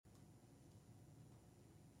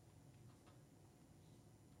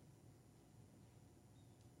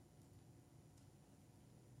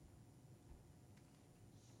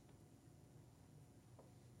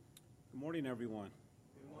Morning, everyone.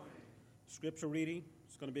 Good morning. Scripture reading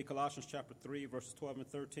is going to be Colossians chapter 3, verses 12 and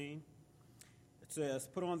 13. It says,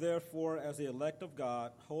 "Put on therefore as the elect of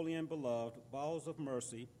God, holy and beloved, bowels of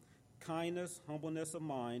mercy, kindness, humbleness of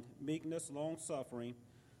mind, meekness, long-suffering,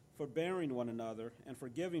 forbearing one another, and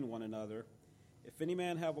forgiving one another. If any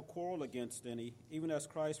man have a quarrel against any, even as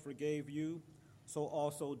Christ forgave you, so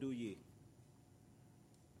also do ye."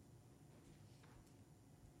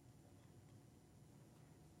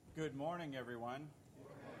 Good morning, everyone. Good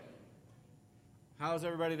morning. How's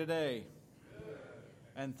everybody today? Good.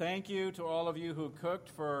 And thank you to all of you who cooked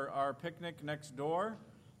for our picnic next door.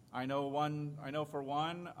 I know for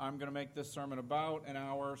one, I'm going to make this sermon about an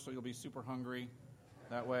hour, so you'll be super hungry.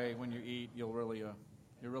 That way, when you eat, you'll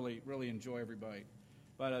really enjoy every bite.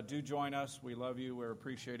 But do join us. We love you. We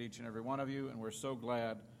appreciate each and every one of you, and we're so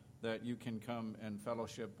glad that you can come and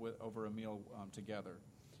fellowship over a meal together.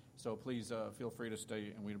 So please feel free to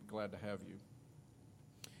stay, and we're glad to have you.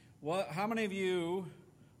 Well, how many of you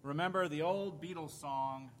remember the old Beatles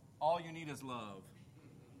song, "All You Need Is Love"?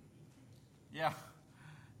 Yeah.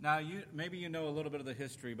 Now, maybe you know a little bit of the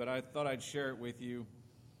history, but I thought I'd share it with you.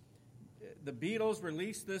 The Beatles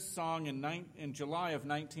released this song in July of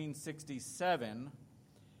 1967,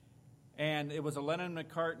 and it was a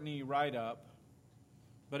Lennon-McCartney write-up,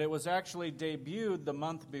 but it was actually debuted the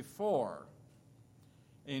month before.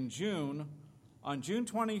 In June, on June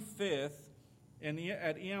 25th,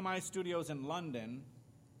 at EMI Studios in London,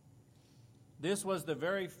 this was the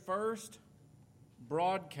very first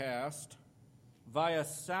broadcast via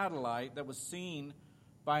satellite that was seen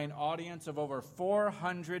by an audience of over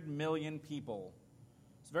 400 million people.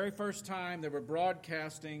 It's the very first time they were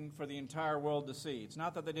broadcasting for the entire world to see. It's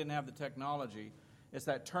not that they didn't have the technology, it's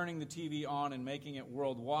that turning the TV on and making it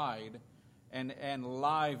worldwide and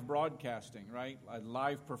live broadcasting, right? A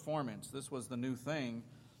live performance. This was the new thing.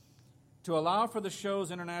 To allow for the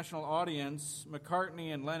show's international audience,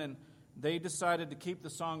 McCartney and Lennon, they decided to keep the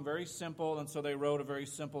song very simple, and so they wrote a very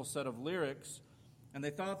simple set of lyrics, and they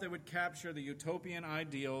thought they would capture the utopian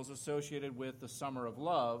ideals associated with the Summer of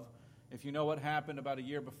Love. If you know what happened about a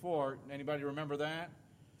year before, anybody remember that?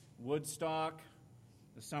 Woodstock,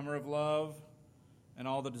 the Summer of Love, and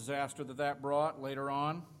all the disaster that brought later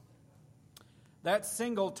on. That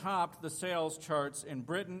single topped the sales charts in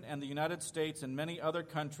Britain and the United States and many other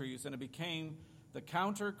countries, and it became the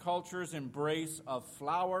counterculture's embrace of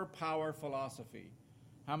flower power philosophy.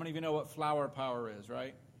 How many of you know what flower power is,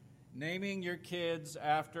 right? Naming your kids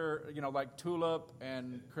after, like tulip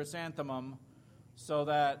and chrysanthemum, so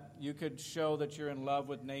that you could show that you're in love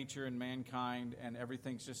with nature and mankind, and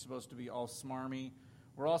everything's just supposed to be all smarmy.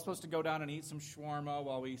 We're all supposed to go down and eat some shawarma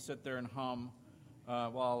while we sit there and hum,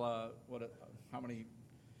 how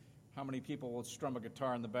many people will strum a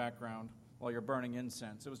guitar in the background while you're burning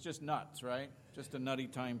incense? It was just nuts, right? Just a nutty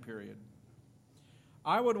time period.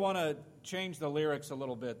 I would want to change the lyrics a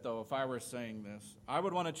little bit, though, if I were saying this. I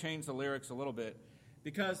would want to change the lyrics a little bit,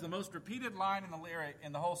 because the most repeated line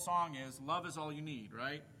in the whole song is, "Love is all you need,"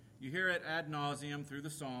 right? You hear it ad nauseum through the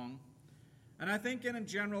song. And I think in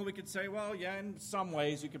general we could say, well, yeah, in some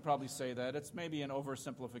ways you could probably say that. It's maybe an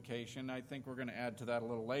oversimplification. I think we're going to add to that a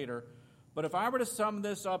little later. But if I were to sum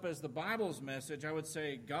this up as the Bible's message, I would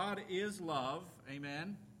say God is love,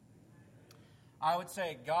 amen. I would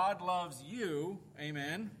say God loves you,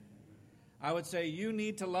 amen. I would say you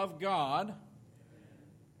need to love God,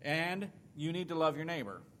 and you need to love your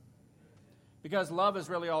neighbor, because love is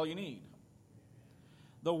really all you need.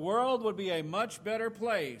 The world would be a much better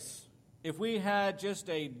place if we had just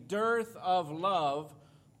a dearth of love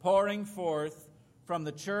pouring forth from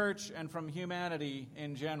the church and from humanity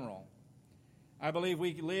in general. I believe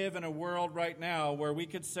we live in a world right now where we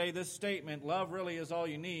could say this statement, love really is all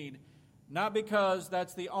you need, not because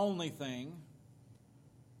that's the only thing,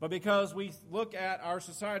 but because we look at our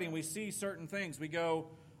society and we see certain things. We go,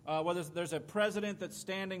 whether there's a president that's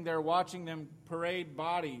standing there watching them parade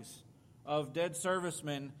bodies of dead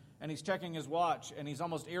servicemen, and he's checking his watch, and he's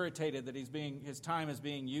almost irritated that his time is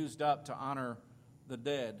being used up to honor the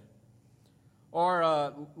dead. Or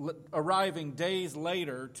arriving days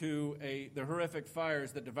later to the horrific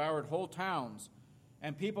fires that devoured whole towns,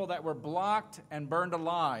 and people that were blocked and burned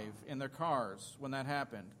alive in their cars when that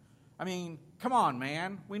happened. I mean, come on,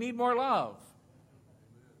 man. We need more love.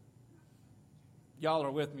 Y'all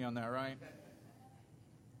are with me on that, right?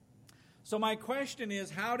 So my question is,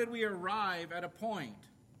 how did we arrive at a point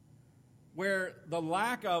where the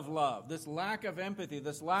lack of love, this lack of empathy,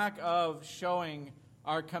 this lack of showing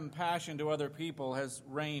our compassion to other people has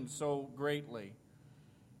reigned so greatly?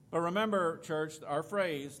 But remember, church, our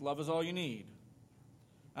phrase, love is all you need.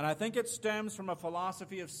 And I think it stems from a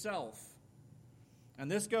philosophy of self. And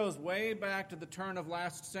this goes way back to the turn of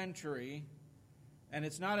last century, and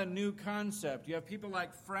it's not a new concept. You have people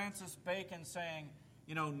like Francis Bacon saying,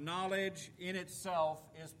 knowledge in itself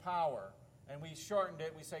is power. And we shortened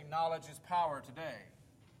it, we say knowledge is power today.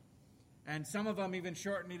 And some of them even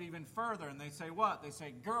shorten it even further, and they say what? They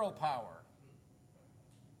say girl power.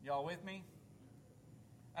 Y'all with me?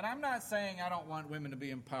 And I'm not saying I don't want women to be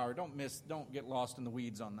empowered. Don't get lost in the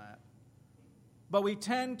weeds on that. But we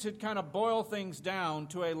tend to kind of boil things down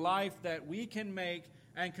to a life that we can make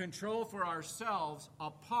and control for ourselves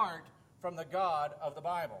apart from the God of the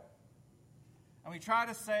Bible. And we try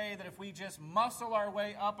to say that if we just muscle our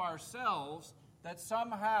way up ourselves, that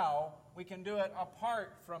somehow we can do it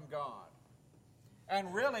apart from God.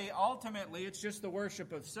 And really, ultimately, it's just the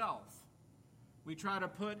worship of self. We try to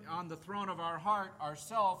put on the throne of our heart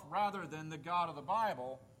ourself rather than the God of the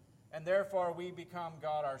Bible, and therefore we become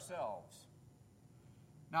God ourselves.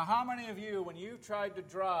 Now, how many of you, when you tried to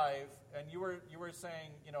drive, and you were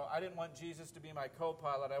saying, I didn't want Jesus to be my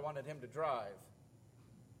co-pilot, I wanted him to drive?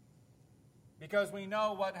 Because we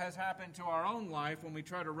know what has happened to our own life when we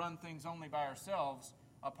try to run things only by ourselves,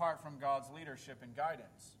 apart from God's leadership and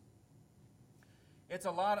guidance. It's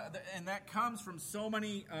a lot, and that comes from so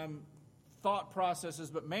many thought processes,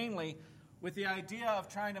 but mainly with the idea of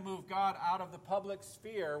trying to move God out of the public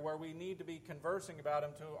sphere where we need to be conversing about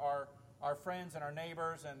him to our friends and our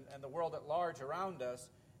neighbors and the world at large around us,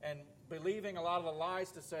 and believing a lot of the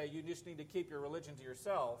lies to say you just need to keep your religion to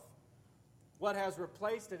yourself. What has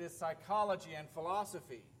replaced it is psychology and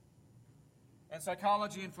philosophy. And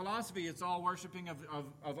psychology and philosophy, it's all worshiping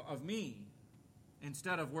of me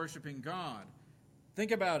instead of worshiping God.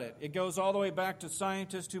 Think about it. It goes all the way back to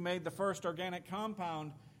scientists who made the first organic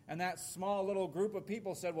compound, and that small little group of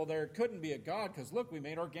people said, well, there couldn't be a God because, look, we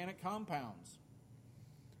made organic compounds.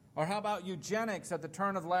 Or how about eugenics at the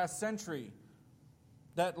turn of the last century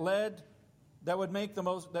that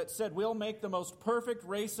said we'll make the most perfect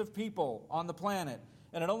race of people on the planet.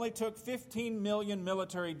 And it only took 15 million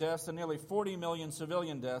military deaths and nearly 40 million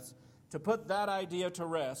civilian deaths to put that idea to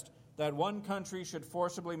rest, that one country should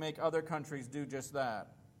forcibly make other countries do just that.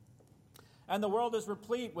 And the world is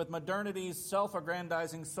replete with modernity's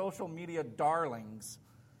self-aggrandizing social media darlings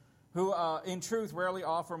who, in truth, rarely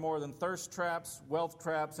offer more than thirst traps, wealth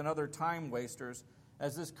traps, and other time wasters,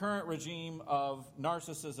 as this current regime of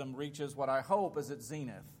narcissism reaches what I hope is its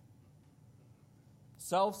zenith.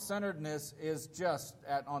 Self-centeredness is just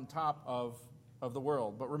on top of the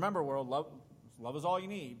world. But remember, world, love is all you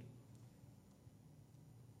need.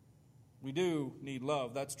 We do need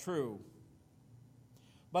love, that's true.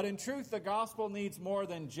 But in truth, the gospel needs more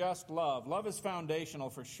than just love. Love is foundational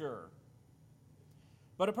for sure.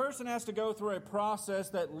 But a person has to go through a process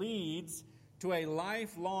that leads to a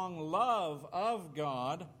lifelong love of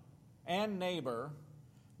God and neighbor,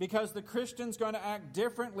 because the Christian's going to act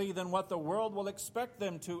differently than what the world will expect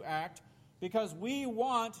them to act, because we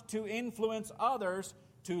want to influence others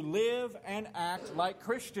to live and act like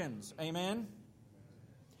Christians. Amen?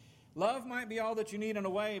 Love might be all that you need in a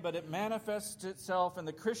way, but it manifests itself in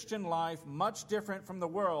the Christian life much different from the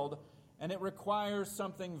world, and it requires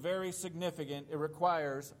something very significant. It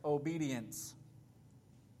requires obedience.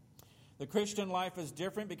 The Christian life is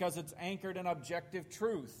different because it's anchored in objective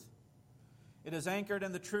truth. It is anchored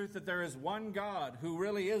in the truth that there is one God who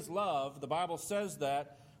really is love. The Bible says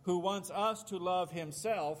that, who wants us to love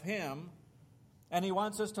himself, him, and he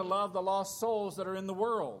wants us to love the lost souls that are in the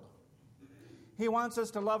world. He wants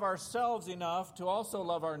us to love ourselves enough to also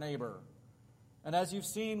love our neighbor. And as you've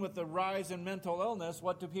seen with the rise in mental illness,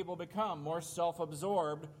 what do people become? More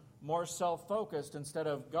self-absorbed, more self-focused instead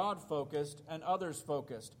of God-focused and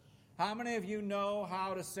others-focused. How many of you know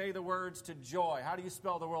how to say the words to joy? How do you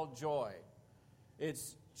spell the word joy?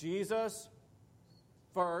 It's Jesus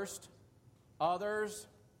first, others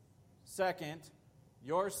second,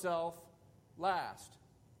 yourself last.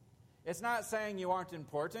 It's not saying you aren't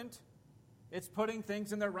important. It's putting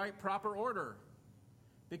things in their right, proper order.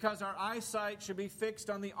 Because our eyesight should be fixed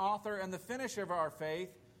on the author and the finisher of our faith,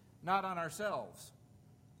 not on ourselves.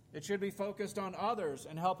 It should be focused on others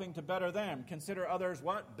and helping to better them. Consider others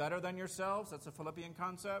what? Better than yourselves? That's a Philippian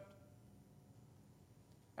concept.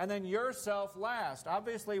 And then yourself last.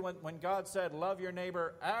 Obviously, when God said, love your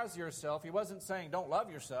neighbor as yourself, he wasn't saying, don't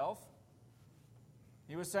love yourself.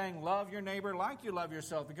 He was saying, love your neighbor like you love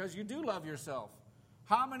yourself, because you do love yourself.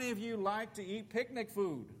 How many of you like to eat picnic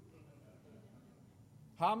food?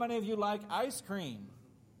 How many of you like ice cream?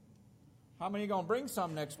 How many are going to bring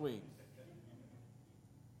some next week?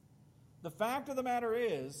 The fact of the matter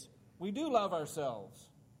is, we do love ourselves.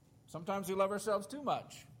 Sometimes we love ourselves too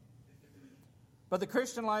much. But the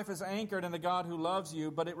Christian life is anchored in the God who loves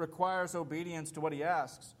you, but it requires obedience to what he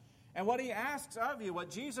asks. And what he asks of you,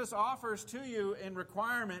 what Jesus offers to you in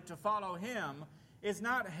requirement to follow him, is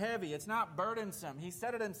not heavy. It's not burdensome. He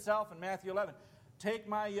said it himself in Matthew 11. Take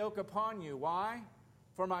my yoke upon you. Why?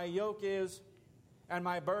 For my yoke is, and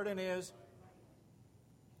my burden is.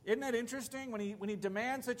 Isn't that interesting? When he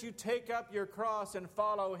demands that you take up your cross and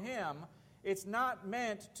follow him, it's not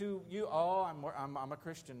meant to you, oh, I'm a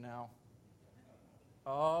Christian now.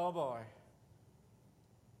 Oh, boy.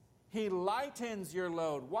 He lightens your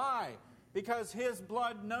load. Why? Because his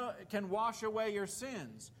blood can wash away your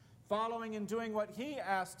sins. Following and doing what he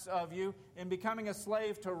asks of you and becoming a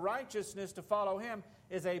slave to righteousness to follow him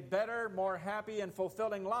is a better, more happy, and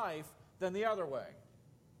fulfilling life than the other way.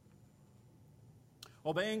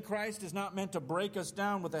 Obeying Christ is not meant to break us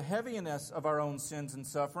down with the heaviness of our own sins and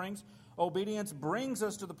sufferings. Obedience brings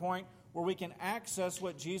us to the point where we can access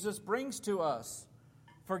what Jesus brings to us.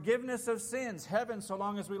 Forgiveness of sins, heaven so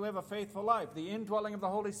long as we live a faithful life, the indwelling of the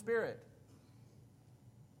Holy Spirit.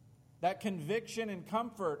 That conviction and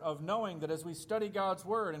comfort of knowing that as we study God's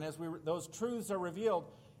Word and as those truths are revealed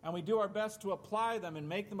and we do our best to apply them and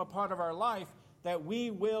make them a part of our life, that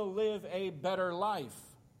we will live a better life.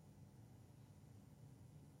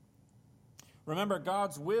 Remember,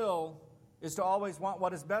 God's will is to always want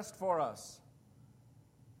what is best for us.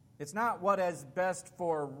 It's not what is best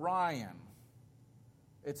for Ryan.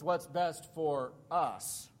 It's what's best for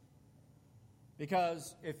us.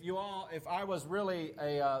 Because if I was really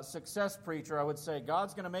a success preacher, I would say,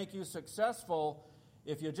 God's going to make you successful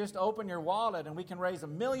if you just open your wallet and we can raise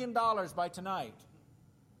 $1 million by tonight.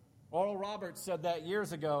 Oral Roberts said that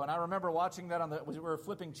years ago, and I remember watching that we were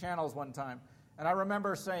flipping channels one time, and I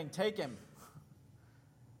remember saying, take him.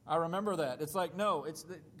 I remember that. It's like, no,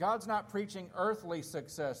 God's not preaching earthly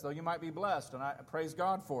success, though you might be blessed, and I praise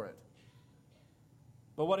God for it.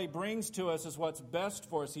 But what he brings to us is what's best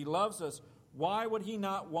for us. He loves us. Why would he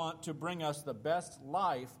not want to bring us the best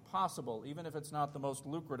life possible, even if it's not the most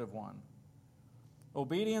lucrative one?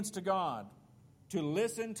 Obedience to God, to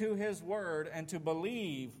listen to his word and to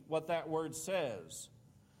believe what that word says,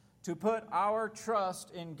 to put our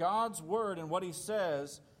trust in God's word and what he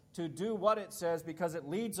says, to do what it says because it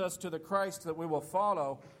leads us to the Christ that we will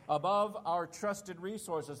follow above our trusted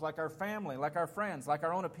resources like our family, like our friends, like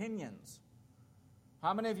our own opinions.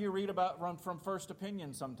 How many of you read from first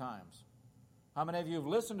opinion sometimes? How many of you have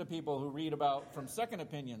listened to people who read about from second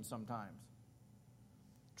opinion sometimes?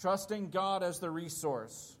 Trusting God as the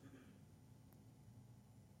resource.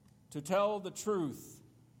 To tell the truth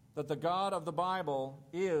that the God of the Bible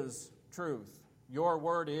is truth. Your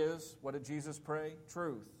word is, what did Jesus pray?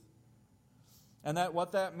 Truth. And that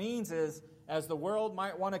what that means is, as the world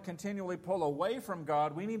might want to continually pull away from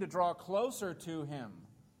God, we need to draw closer to him.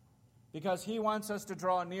 Because he wants us to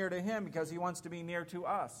draw near to him, because he wants to be near to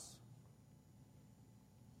us.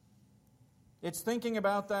 It's thinking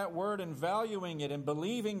about that word and valuing it and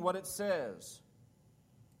believing what it says.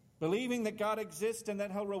 Believing that God exists and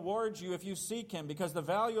that he'll reward you if you seek him, because the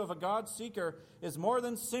value of a God seeker is more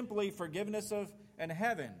than simply forgiveness and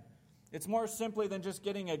heaven. It's more simply than just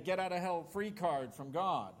getting a get-out-of-hell-free card from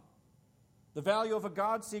God. The value of a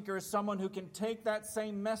God seeker is someone who can take that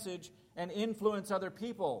same message and influence other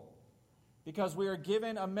people, because we are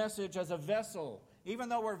given a message as a vessel. Even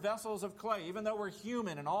though we're vessels of clay, even though we're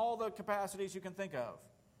human in all the capacities you can think of,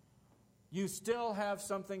 you still have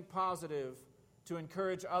something positive to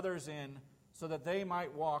encourage others in so that they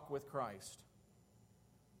might walk with Christ.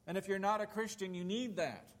 And if you're not a Christian, you need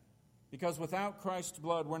that. Because without Christ's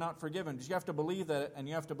blood, we're not forgiven. You have to believe that, and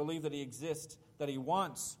you have to believe that he exists, that he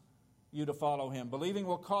wants you to follow him. Believing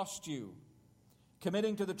will cost you.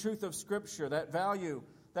 Committing to the truth of Scripture, that value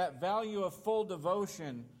of full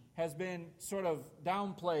devotion has been sort of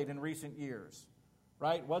downplayed in recent years,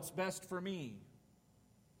 right? What's best for me?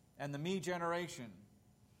 And the me generation.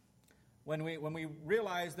 When we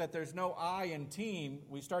realize that there's no I in team,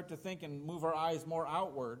 we start to think and move our eyes more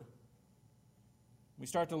outward. We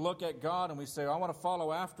start to look at God and we say, I want to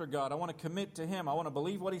follow after God. I want to commit to him. I want to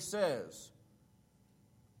believe what he says.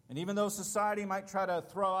 And even though society might try to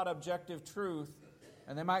throw out objective truth,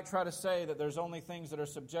 and they might try to say that there's only things that are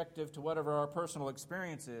subjective to whatever our personal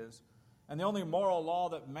experience is. And the only moral law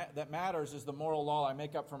that matters is the moral law I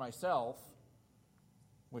make up for myself,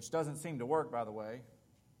 which doesn't seem to work, by the way.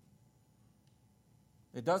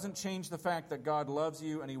 It doesn't change the fact that God loves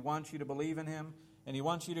you and he wants you to believe in him, and he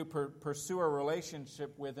wants you to pursue a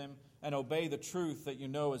relationship with him and obey the truth that you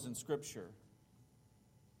know is in Scripture.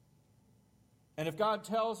 And if God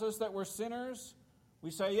tells us that we're sinners,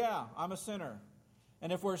 we say, yeah, I'm a sinner.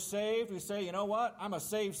 And if we're saved, we say, you know what? I'm a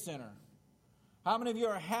saved sinner. How many of you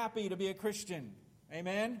are happy to be a Christian?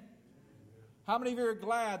 Amen? How many of you are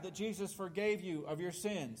glad that Jesus forgave you of your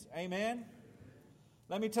sins? Amen?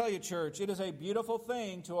 Let me tell you, church, it is a beautiful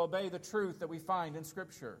thing to obey the truth that we find in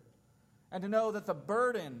Scripture. And to know that the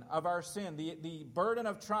burden of our sin, the burden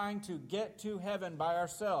of trying to get to heaven by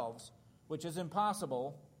ourselves, which is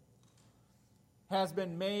impossible, has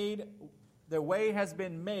been made, the way has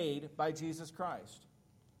been made by Jesus Christ.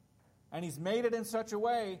 And He's made it in such a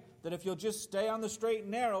way that if you'll just stay on the straight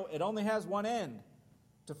and narrow, it only has one end,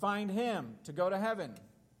 to find Him, to go to heaven.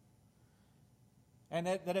 And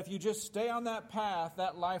that if you just stay on that path,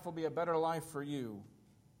 that life will be a better life for you.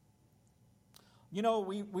 You know,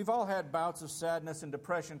 we've all had bouts of sadness and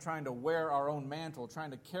depression trying to wear our own mantle,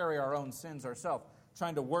 trying to carry our own sins ourselves,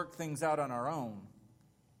 trying to work things out on our own.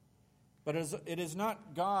 But it is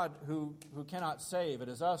not God who cannot save. It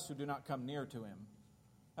is us who do not come near to Him.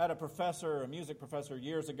 I had a music professor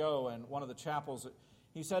years ago in one of the chapels.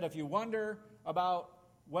 He said, if you wonder about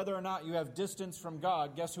whether or not you have distance from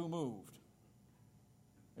God, guess who moved?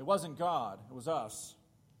 It wasn't God, it was us.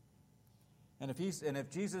 And if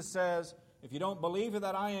Jesus says, if you don't believe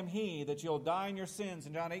that I am He, that you'll die in your sins,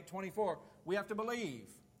 in John 8:24, we have to believe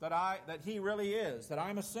that He really is, that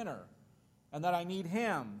I'm a sinner, and that I need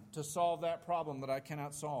Him to solve that problem that I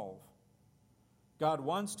cannot solve. God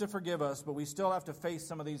wants to forgive us, but we still have to face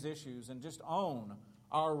some of these issues and just own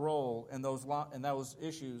our role in those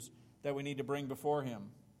issues that we need to bring before Him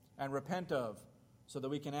and repent of, so that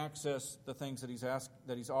we can access the things that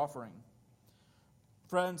He's offering.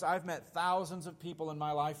 Friends, I've met thousands of people in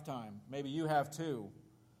my lifetime, maybe you have too,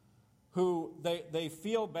 who they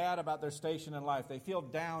feel bad about their station in life. They feel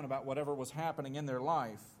down about whatever was happening in their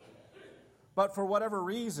life. But for whatever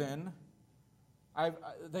reason,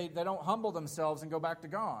 they don't humble themselves and go back to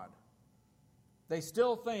God. They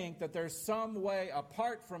still think that there's some way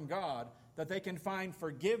apart from God that they can find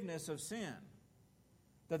forgiveness of sin,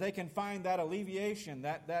 that they can find that alleviation,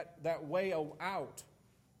 that way out.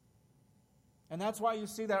 And that's why you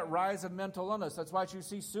see that rise of mental illness. That's why you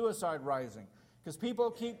see suicide rising. Because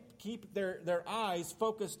people keep their eyes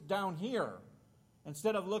focused down here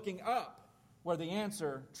instead of looking up where the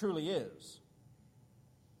answer truly is.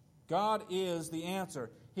 God is the answer.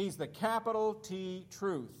 He's the capital T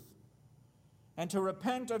truth. And to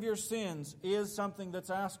repent of your sins is something that's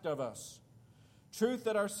asked of us. Truth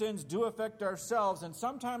that our sins do affect ourselves, and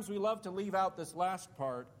sometimes we love to leave out this last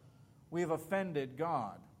part. We have offended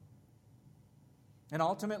God. And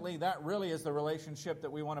ultimately, that really is the relationship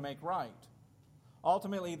that we want to make right.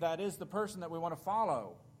 Ultimately, that is the person that we want to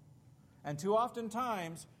follow. And too often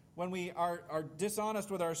times, when we are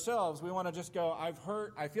dishonest with ourselves, we want to just go, I've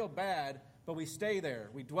hurt, I feel bad, but we stay there,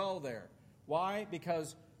 we dwell there. Why?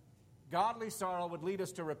 Because godly sorrow would lead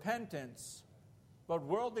us to repentance, but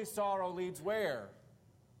worldly sorrow leads where?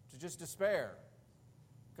 To just despair.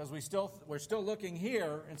 Because we're still looking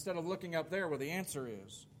here instead of looking up there where the answer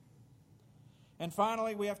is. And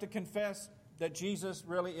finally, we have to confess that Jesus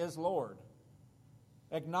really is Lord.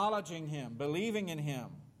 Acknowledging Him, believing in Him.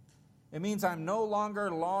 It means I'm no longer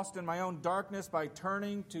lost in my own darkness by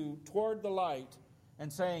turning toward the light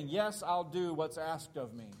and saying, yes, I'll do what's asked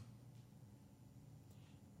of me.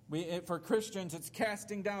 For Christians, it's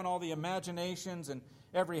casting down all the imaginations and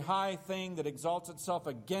every high thing that exalts itself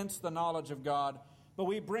against the knowledge of God. But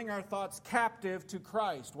we bring our thoughts captive to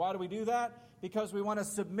Christ. Why do we do that? Because we want to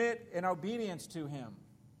submit in obedience to Him.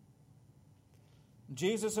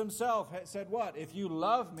 Jesus Himself said what? If you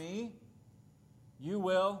love me, you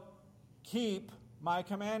will keep my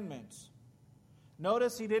commandments.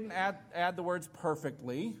 Notice He didn't add the words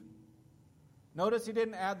perfectly. Notice He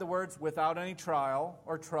didn't add the words without any trial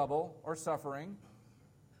or trouble or suffering.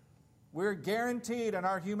 We're guaranteed in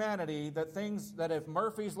our humanity that if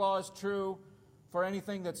Murphy's Law is true for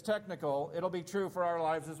anything that's technical, it'll be true for our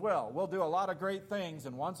lives as well. We'll do a lot of great things,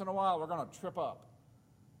 and once in a while we're going to trip up.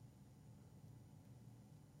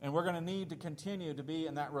 And we're going to need to continue to be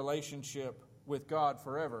in that relationship with God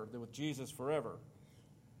forever, with Jesus forever.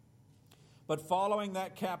 But following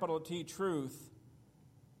that capital T truth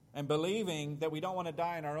and believing that we don't want to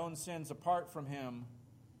die in our own sins apart from Him,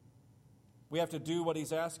 we have to do what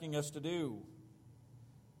He's asking us to do.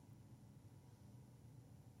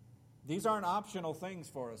 These aren't optional things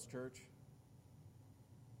for us, church.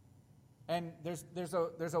 And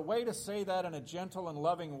there's a way to say that in a gentle and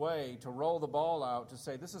loving way, to roll the ball out, to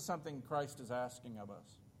say this is something Christ is asking of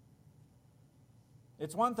us.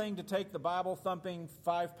 It's one thing to take the Bible-thumping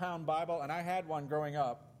 5-pound Bible, and I had one growing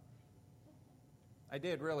up. I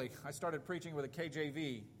did, really. I started preaching with a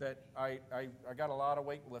KJV that I got a lot of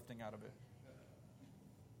weightlifting out of it.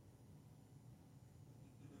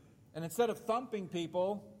 And instead of thumping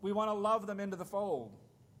people, we want to love them into the fold.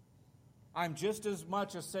 I'm just as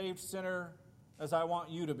much a saved sinner as I want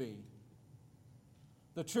you to be.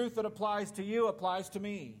 The truth that applies to you applies to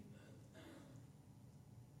me.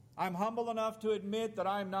 I'm humble enough to admit that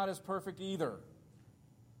I'm not as perfect either.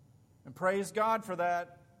 And praise God for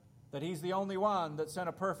that He's the only one that sent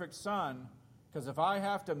a perfect Son, because if I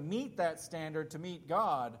have to meet that standard to meet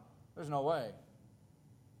God, there's no way.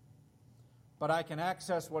 But I can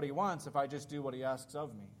access what He wants if I just do what He asks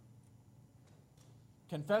of me.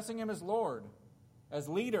 Confessing Him as Lord, as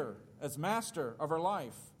leader, as master of our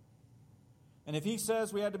life. And if He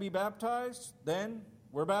says we had to be baptized, then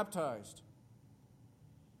we're baptized.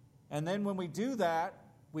 And then when we do that,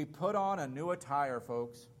 we put on a new attire,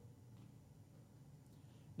 folks.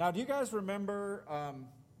 Now, do you guys remember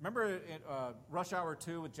Rush Hour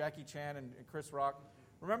 2 with Jackie Chan and Chris Rock?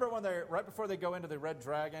 Remember when right before they go into the Red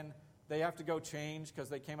Dragon, they have to go change because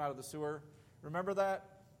they came out of the sewer? Remember that?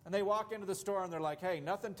 And they walk into the store and they're like, hey,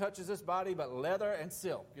 nothing touches this body but leather and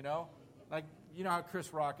silk, you know? Like, you know how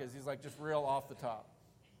Chris Rock is. He's like just real off the top.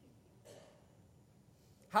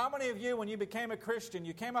 How many of you, when you became a Christian,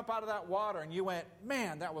 you came up out of that water and you went,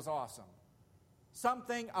 man, that was awesome.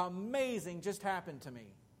 Something amazing just happened to me.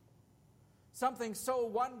 Something so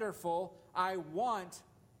wonderful, I want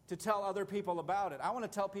to tell other people about it. I want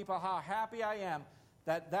to tell people how happy I am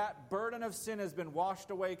that that burden of sin has been washed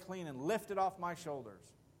away clean and lifted off my shoulders.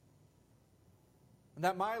 And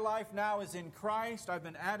that my life now is in Christ. I've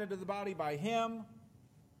been added to the body by Him.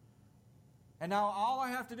 And now all I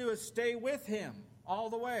have to do is stay with Him all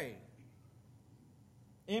the way.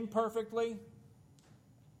 Imperfectly,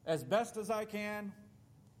 as best as I can,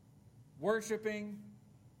 worshiping,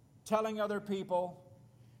 telling other people,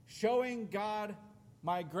 showing God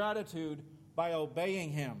my gratitude by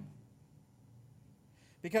obeying Him.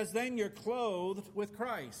 Because then you're clothed with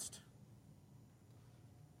Christ.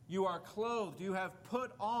 You are clothed. You have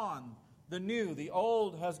put on the new. The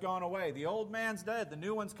old has gone away. The old man's dead. The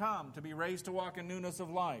new one's come to be raised to walk in newness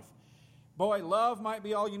of life. Boy, love might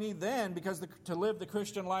be all you need then to live the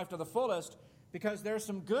Christian life to the fullest, because there's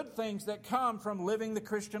some good things that come from living the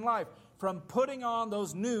Christian life, from putting on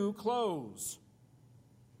those new clothes.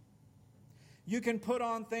 You can put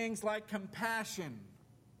on things like compassion.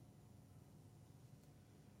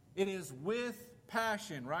 It is with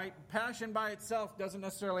passion, right? Passion by itself doesn't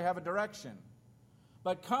necessarily have a direction.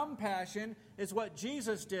 But compassion is what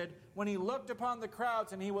Jesus did when He looked upon the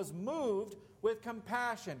crowds and He was moved with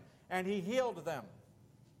compassion and He healed them.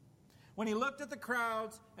 When He looked at the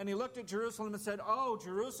crowds and He looked at Jerusalem and said, "Oh,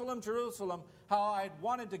 Jerusalem, Jerusalem, how I'd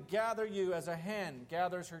wanted to gather you as a hen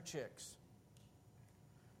gathers her chicks."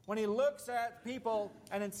 When He looks at people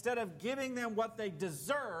and instead of giving them what they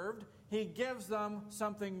deserved, He gives them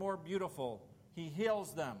something more beautiful. He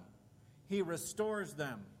heals them. He restores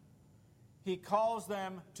them. He calls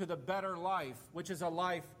them to the better life, which is a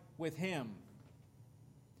life with Him.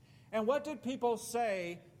 And what did people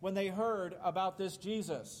say when they heard about this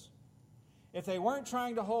Jesus? If they weren't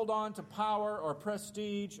trying to hold on to power or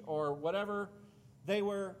prestige or whatever, they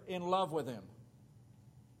were in love with Him.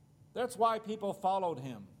 That's why people followed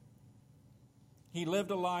Him. He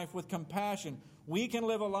lived a life with compassion. We can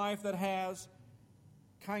live a life that has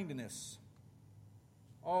kindness.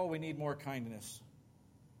 Oh, we need more kindness.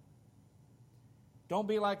 Don't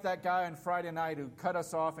be like that guy on Friday night who cut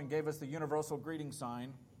us off and gave us the universal greeting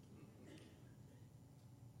sign.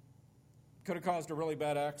 Could have caused a really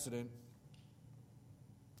bad accident.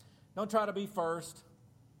 Don't try to be first.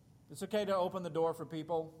 It's okay to open the door for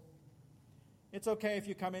people. It's okay if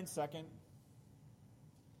you come in second.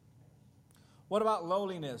 What about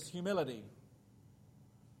lowliness, humility?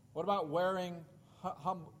 What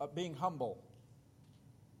about being humble?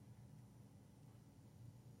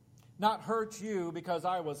 Not hurt you because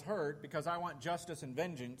I was hurt, because I want justice and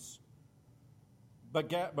vengeance,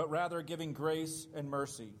 but rather giving grace and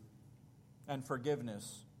mercy and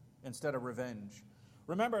forgiveness instead of revenge.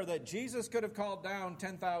 Remember that Jesus could have called down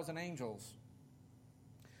 10,000 angels.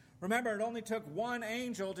 Remember, it only took one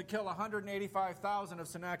angel to kill 185,000 of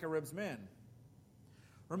Sennacherib's men.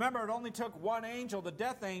 Remember, it only took one angel, the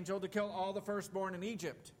death angel, to kill all the firstborn in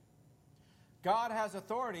Egypt. God has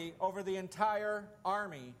authority over the entire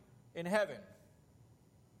army in heaven.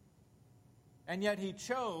 And yet He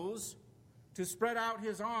chose to spread out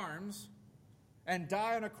His arms and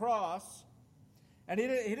die on a cross. And He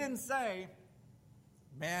didn't say,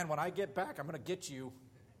 "Man, when I get back, I'm going to get you.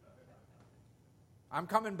 I'm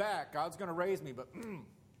coming back. God's going to raise me, but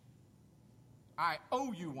I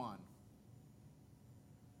owe you one."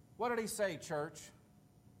 What did He say, church?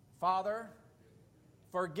 "Father,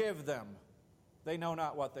 forgive them, they know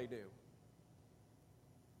not what they do.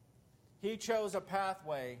 He chose a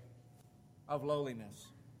pathway of lowliness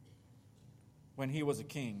when he was a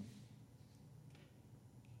king.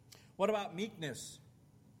 What about meekness?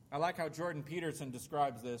 I like how Jordan Peterson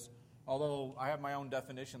describes this, although I have my own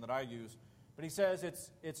definition that I use. But he says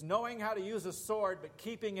it's knowing how to use a sword but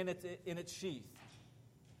keeping in its sheath.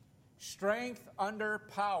 Strength under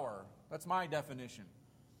power. That's my definition.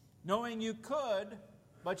 Knowing you could,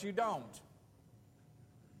 but you don't.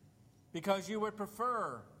 Because you would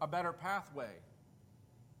prefer a better pathway.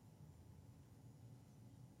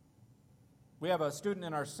 We have a student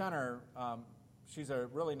in our center. She's a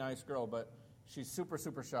really nice girl, but she's super,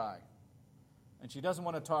 super shy. And she doesn't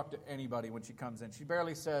want to talk to anybody when she comes in. She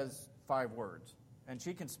barely says 5 words. And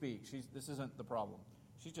she can speak. This isn't the problem.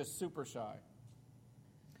 She's just super shy.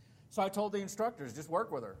 So I told the instructors, just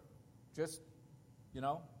work with her. Just,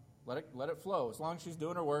 let it flow. As long as she's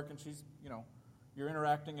doing her work and she's, you're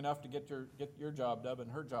interacting enough to get your job done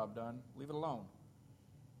and her job done, leave it alone.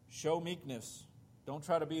 Show meekness. Don't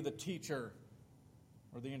try to be the teacher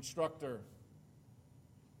or the instructor.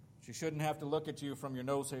 She shouldn't have to look at you from your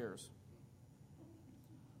nose hairs.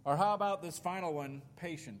 Or how about this final one,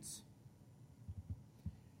 patience?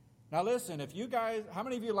 Now listen, how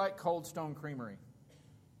many of you like Cold Stone Creamery?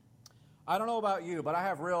 I don't know about you, but I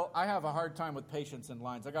have a hard time with patience in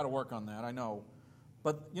lines. I got to work on that, I know.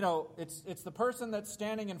 But, it's the person that's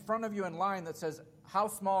standing in front of you in line that says, how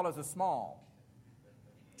small is a small?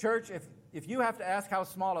 Church, if you have to ask how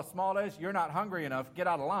small a small is, you're not hungry enough, get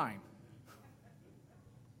out of line.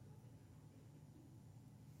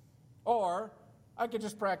 Or I could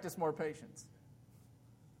just practice more patience,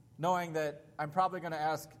 knowing that I'm probably going to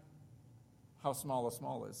ask how small a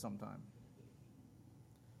small is sometime.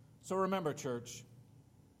 So remember, church,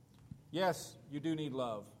 yes, you do need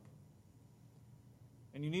love.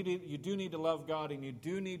 And you do need to love God, and you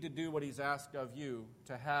do need to do what He's asked of you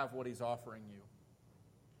to have what He's offering you.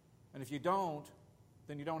 And if you don't,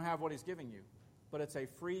 then you don't have what He's giving you. But it's a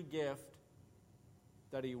free gift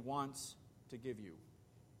that He wants to give you.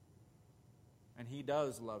 And He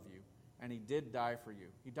does love you, and He did die for you.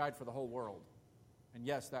 He died for the whole world. And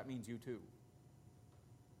yes, that means you too.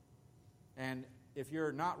 And if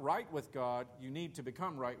you're not right with God, you need to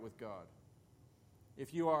become right with God.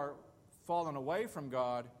 If you are fallen away from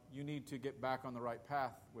God, you need to get back on the right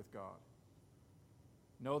path with God.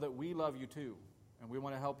 Know that we love you too, and we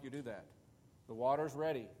want to help you do that. The water's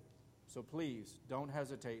ready, so please don't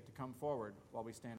hesitate to come forward while we stand.